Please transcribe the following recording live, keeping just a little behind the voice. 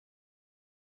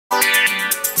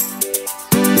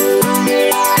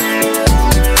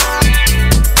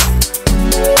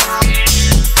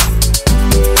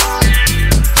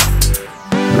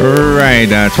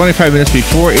25 minutes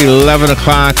before 11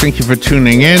 o'clock. Thank you for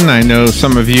tuning in. I know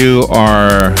some of you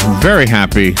are very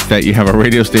happy that you have a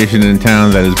radio station in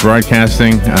town that is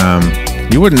broadcasting.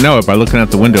 You wouldn't know it by looking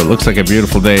out the window. It looks like a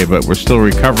beautiful day, but we're still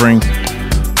recovering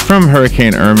from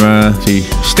Hurricane Irma. The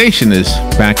station is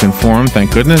back in form,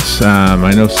 thank goodness.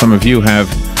 I know some of you have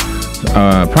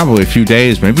probably a few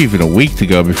days, maybe even a week to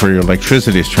go before your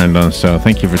electricity is turned on. So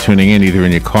thank you for tuning in, either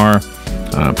in your car,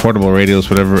 portable radios,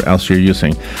 whatever else you're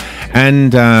using.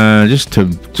 And just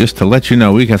to let you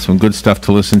know, we got some good stuff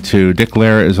to listen to. Dick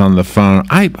Lehr is on the phone.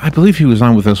 I believe he was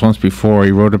on with us once before.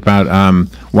 He wrote about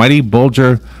Whitey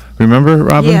Bulger. Remember,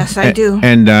 Robin? Yes, I do.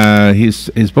 And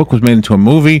his book was made into a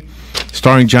movie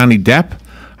starring Johnny Depp.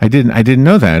 I didn't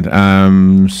know that.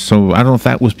 So I don't know if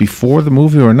that was before the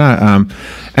movie or not.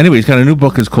 Anyway, he's got a new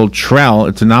book. It's called Trell.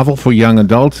 It's a novel for young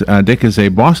adults. Dick is a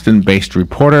Boston-based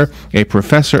reporter, a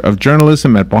professor of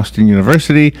journalism at Boston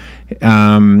University.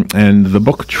 And the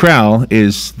book Trell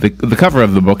is the cover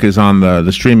of the book is on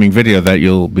the streaming video that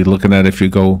you'll be looking at if you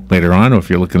go later on, or if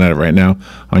you're looking at it right now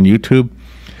on YouTube.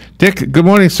 Dick, good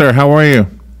morning, sir. How are you?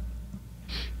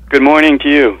 Good morning to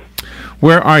you.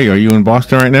 Where are you? Are you in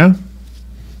Boston right now?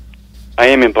 I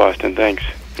am in Boston, thanks.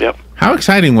 Yep. How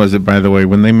exciting was it, by the way,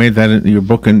 when they made that your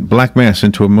book in Black Mass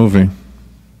into a movie?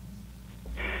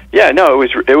 Yeah, no,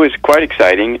 it was quite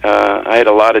exciting. I had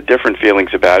a lot of different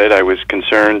feelings about it. I was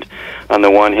concerned, on the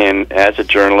one hand, as a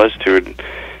journalist who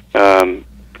had,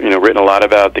 written a lot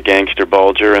about the gangster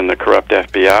Bulger and the corrupt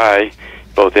FBI,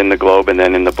 both in the Globe and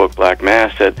then in the book Black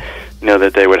Mass, that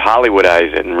that they would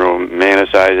Hollywoodize it and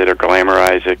romanticize it or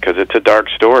glamorize it because it's a dark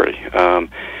story.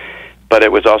 But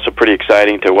it was also pretty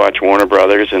exciting to watch Warner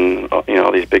Brothers and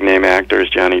all these big name actors,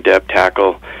 Johnny Depp,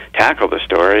 tackle the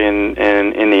story. And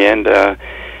in the end,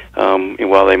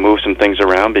 while they moved some things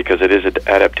around because it is an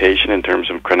adaptation in terms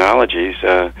of chronologies,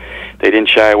 they didn't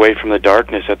shy away from the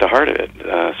darkness at the heart of it.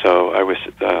 So I was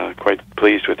quite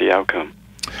pleased with the outcome.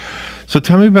 So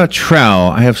tell me about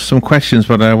Trell. I have some questions,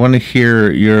 but I want to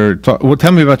hear your thought. Well,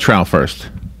 tell me about Trell first.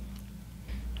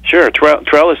 Sure.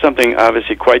 Trell is something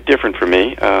obviously quite different for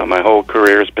me. My whole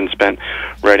career has been spent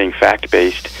writing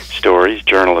fact-based stories,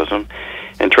 journalism,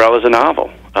 and Trell is a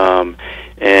novel.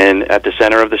 And at the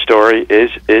center of the story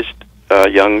is a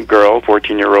young girl,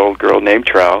 14-year-old girl named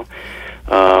Trell,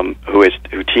 who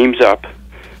teams up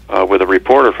with a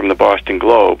reporter from the Boston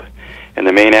Globe. And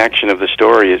the main action of the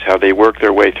story is how they work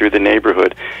their way through the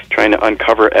neighborhood, trying to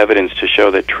uncover evidence to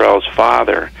show that Trell's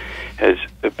father has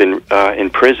been in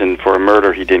prison for a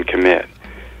murder he didn't commit.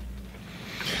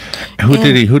 Who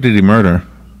did he murder?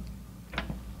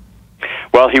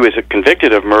 Well, he was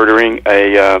convicted of murdering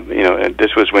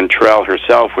this was when Trell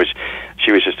herself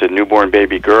she was just a newborn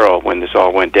baby girl when this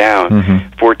all went down. Mm-hmm.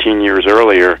 14 years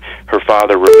earlier, her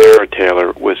father, Romero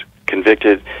Taylor, was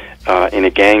convicted in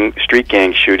a street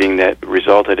gang shooting that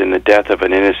resulted in the death of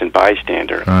an innocent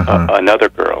bystander, another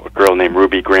girl, a girl named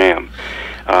Ruby Graham.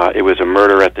 It was a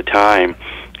murder at the time,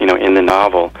 in the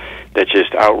novel, that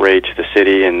just outraged the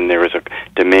city, and there was a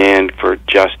demand for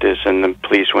justice, and the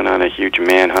police went on a huge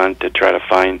manhunt to try to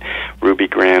find Ruby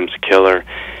Graham's killer,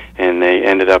 and they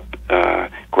ended up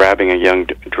grabbing a young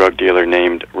drug dealer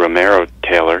named Romero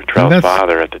Taylor, Trell's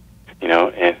father,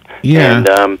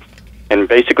 and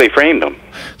basically framed him.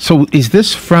 So, is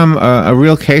this from a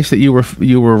real case that you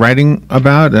were writing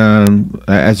about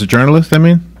as a journalist? I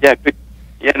mean,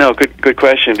 good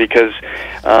question, because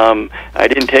I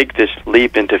didn't take this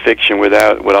leap into fiction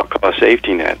without what I'll call a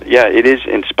safety net. Yeah, it is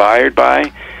inspired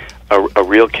by a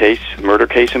real case, murder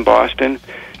case in Boston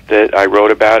that I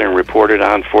wrote about and reported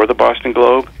on for the Boston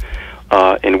Globe,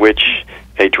 in which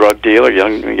a drug dealer,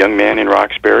 young man in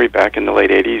Roxbury back in the late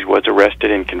 80s, was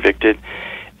arrested and convicted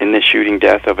in the shooting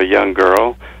death of a young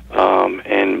girl.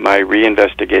 And my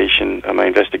investigation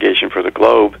for the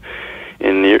Globe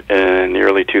in the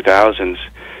early 2000s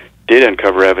did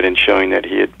uncover evidence showing that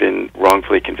he had been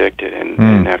wrongfully convicted,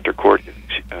 and after court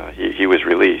he was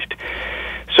released.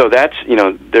 So that's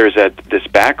there's this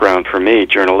background for me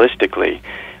journalistically,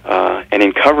 and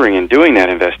in covering and doing that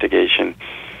investigation,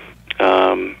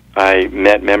 I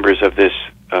met members of this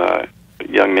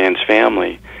young man's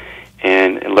family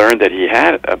and learned that he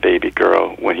had a baby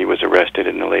girl when he was arrested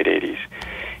in the late 80s.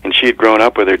 And she had grown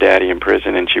up with her daddy in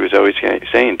prison, and she was always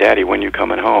saying, "Daddy, when you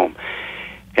coming home?"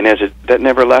 And that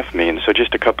never left me. And so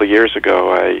just a couple of years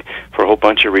ago, I, for a whole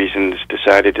bunch of reasons,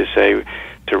 decided to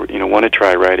want to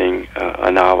try writing a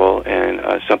novel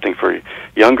and something for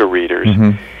younger readers.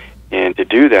 Mm-hmm. And to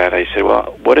do that, I said,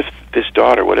 well, what if this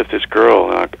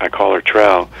girl, and I call her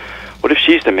Trell, what What if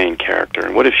she's the main character,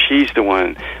 and what if she's the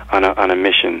one on a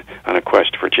mission, on a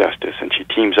quest for justice, and she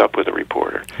teams up with a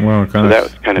reporter? Well, so that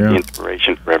was kind of the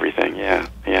inspiration for everything. Yeah.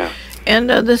 And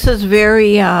this is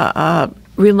very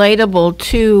relatable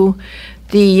to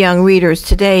the young readers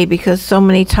today, because so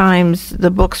many times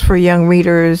the books for young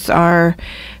readers are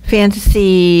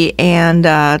fantasy, and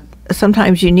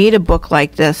sometimes you need a book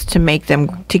like this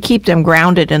to keep them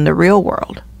grounded in the real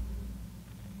world.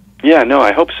 Yeah, no,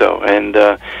 I hope so. And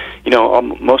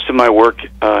most of my work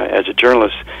as a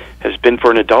journalist has been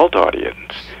for an adult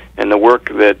audience. And the work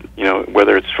that,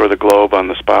 whether it's for the Globe on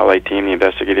the Spotlight team, the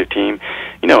investigative team,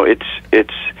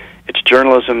 it's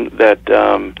journalism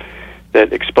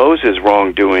that exposes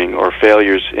wrongdoing or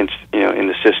failures in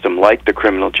the system, like the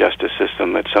criminal justice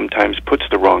system that sometimes puts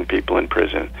the wrong people in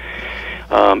prison.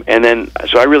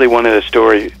 So I really wanted a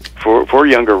story for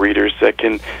younger readers that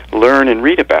can learn and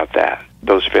read about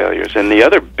those failures. And the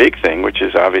other big thing, which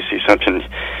is obviously something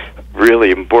really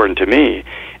important to me,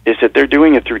 is that they're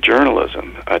doing it through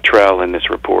journalism, Trell and this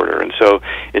reporter. And so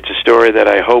it's a story that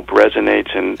I hope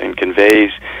resonates and conveys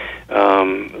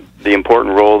the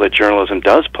important role that journalism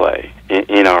does play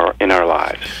in our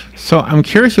lives. So I'm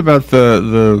curious about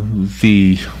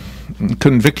the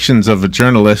convictions of a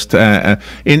journalist.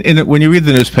 When you read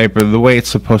the newspaper, the way it's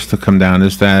supposed to come down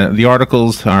is that the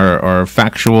articles are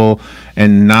factual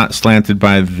and not slanted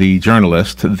by the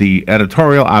journalist. The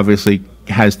editorial obviously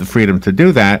has the freedom to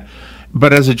do that.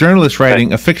 But as a journalist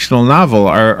writing a fictional novel,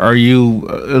 are you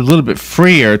a little bit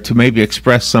freer to maybe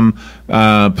express some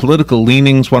political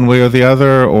leanings one way or the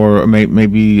other, or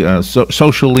maybe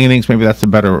social leanings? Maybe that's a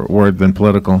better word than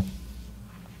political.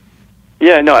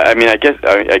 Yeah, no, I mean, I guess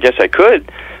I could,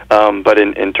 but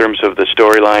in terms of the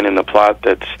storyline and the plot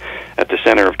that's at the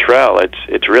center of Trell,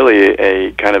 it's really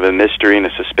a kind of a mystery and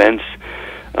a suspense,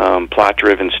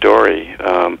 plot-driven story.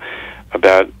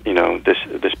 About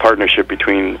this partnership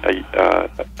between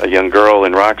a young girl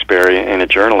in Roxbury and a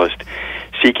journalist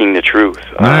seeking the truth.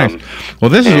 Nice. Well,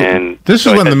 this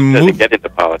is when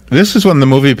the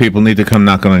movie people need to come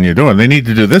knocking on your door. They need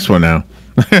to do this one now.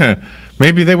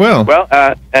 Maybe they will. Well,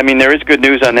 I mean, there is good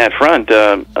news on that front.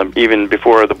 Even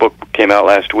before the book came out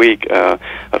last week,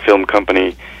 a film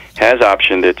company has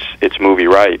optioned its movie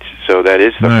rights. So that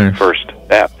is the first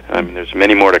step. I mean, there's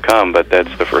many more to come, but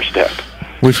that's the first step.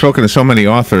 We've spoken to so many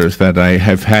authors that I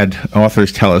have had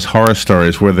authors tell us horror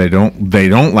stories where they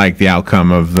don't like the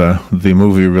outcome of the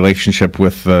movie relationship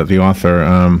with the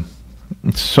author.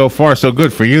 So far, so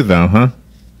good for you, though, huh?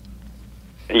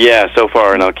 Yeah, so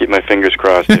far, and I'll keep my fingers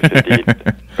crossed if indeed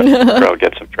Trell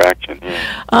gets some traction.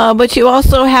 Yeah. But you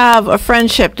also have a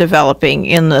friendship developing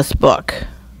in this book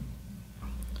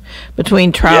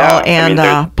between Trell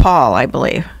and Paul, I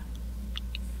believe.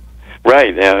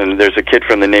 Right, and there's a kid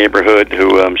from the neighborhood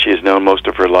who she has known most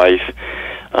of her life,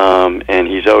 and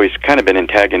he's always kind of been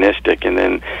antagonistic. And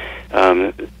then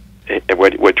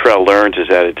what Trell learns is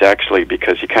that it's actually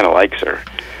because he kind of likes her.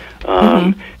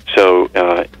 So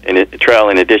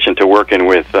Trell, in addition to working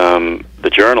with the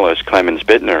journalist, Clemens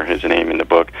Bittner, his name in the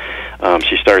book,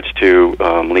 she starts to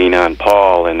lean on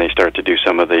Paul, and they start to do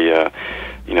some of the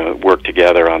work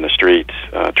together on the streets,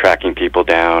 tracking people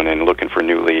down and looking for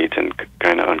new leads and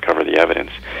kind of uncover the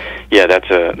evidence. Yeah, that's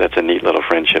a neat little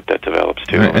friendship that develops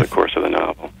too over the course of the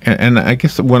novel. And I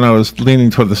guess when I was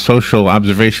leaning toward the social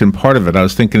observation part of it, I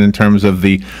was thinking in terms of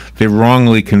the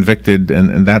wrongly convicted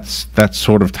and that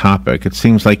sort of topic. It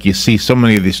seems like you see so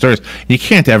many of these stories. You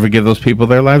can't ever give those people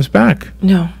their lives back.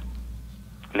 No,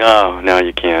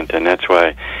 you can't, and that's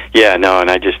why. Yeah, no,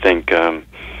 and I just think.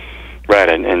 Right,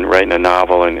 and writing a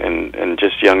novel and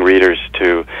just young readers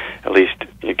to at least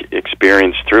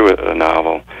experience through a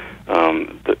novel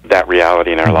that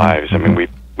reality in our lives. I mean,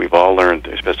 we've all learned,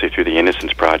 especially through the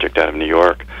Innocence Project out of New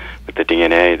York with the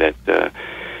DNA, that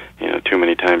too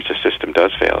many times the system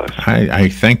does fail us. I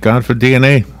thank God for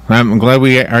DNA. I'm glad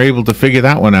we are able to figure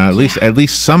that one out. At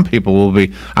least some people will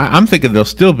be. I'm thinking there'll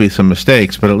still be some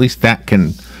mistakes, but at least that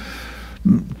can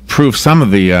prove some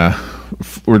of the.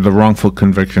 Or the wrongful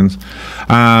convictions.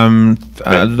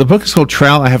 The book is called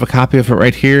Trell. I have a copy of it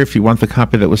right here. If you want the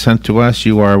copy that was sent to us,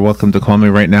 you are welcome to call me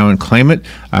right now and claim it.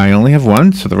 I only have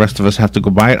one, so the rest of us have to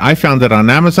go buy it. I found it on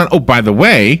Amazon. Oh, by the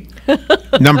way,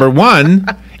 number 1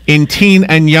 in teen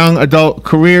and young adult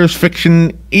careers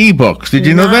fiction ebooks. Did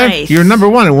you know that? You're number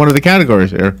 1 in one of the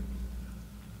categories here.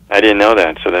 I didn't know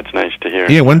that, so that's nice to hear.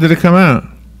 Yeah, when did it come out?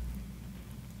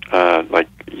 Like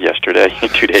yesterday,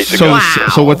 2 days ago.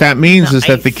 So what that means is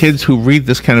that the kids who read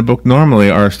this kind of book normally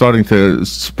are starting to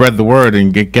spread the word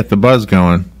and get the buzz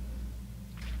going.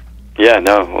 Yeah,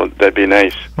 no, well, that'd be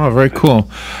nice. Oh, very cool.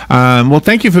 Well,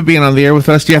 thank you for being on the air with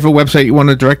us. Do you have a website you want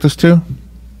to direct us to?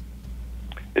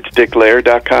 It's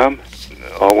dicklehr.com,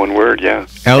 all one word, yeah.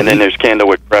 And then there's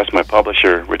Candlewick Press, my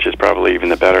publisher, which is probably even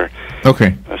the better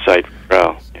site for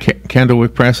Trell.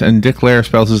 Candlewick Press, and Dick Lehr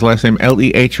spells his last name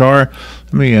Lehr.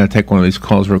 Let me take one of these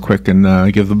calls real quick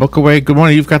and give the book away. Good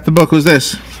morning. You've got the book. Who's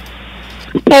this?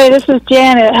 Hey, this is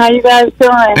Janet. How you guys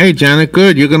doing? Hey, Janet.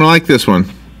 Good. You're going to like this one.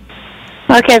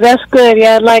 Okay, that's good.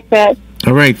 Yeah, I'd like that.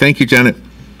 All right. Thank you, Janet.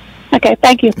 Okay,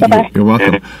 thank you. Bye-bye. You're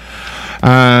welcome.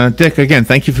 Dick, again,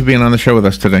 thank you for being on the show with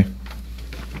us today.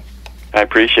 I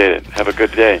appreciate it. Have a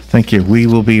good day. Thank you. We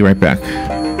will be right back.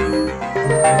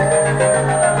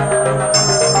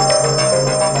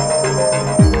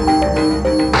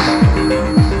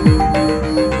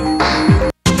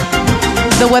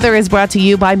 The weather is brought to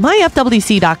you by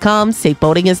myfwc.com. Safe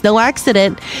boating is no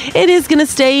accident. It is going to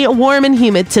stay warm and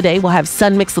humid today. We'll have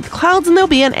sun mixed with clouds, and there'll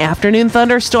be an afternoon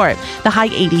thunderstorm. The high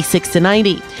 86 to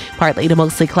 90. Partly to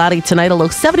mostly cloudy tonight, a low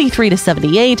 73 to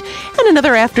 78. And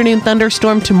another afternoon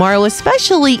thunderstorm tomorrow,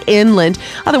 especially inland.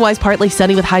 Otherwise, partly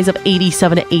sunny with highs of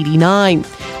 87 to 89.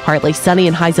 Partly sunny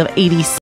and highs of 86.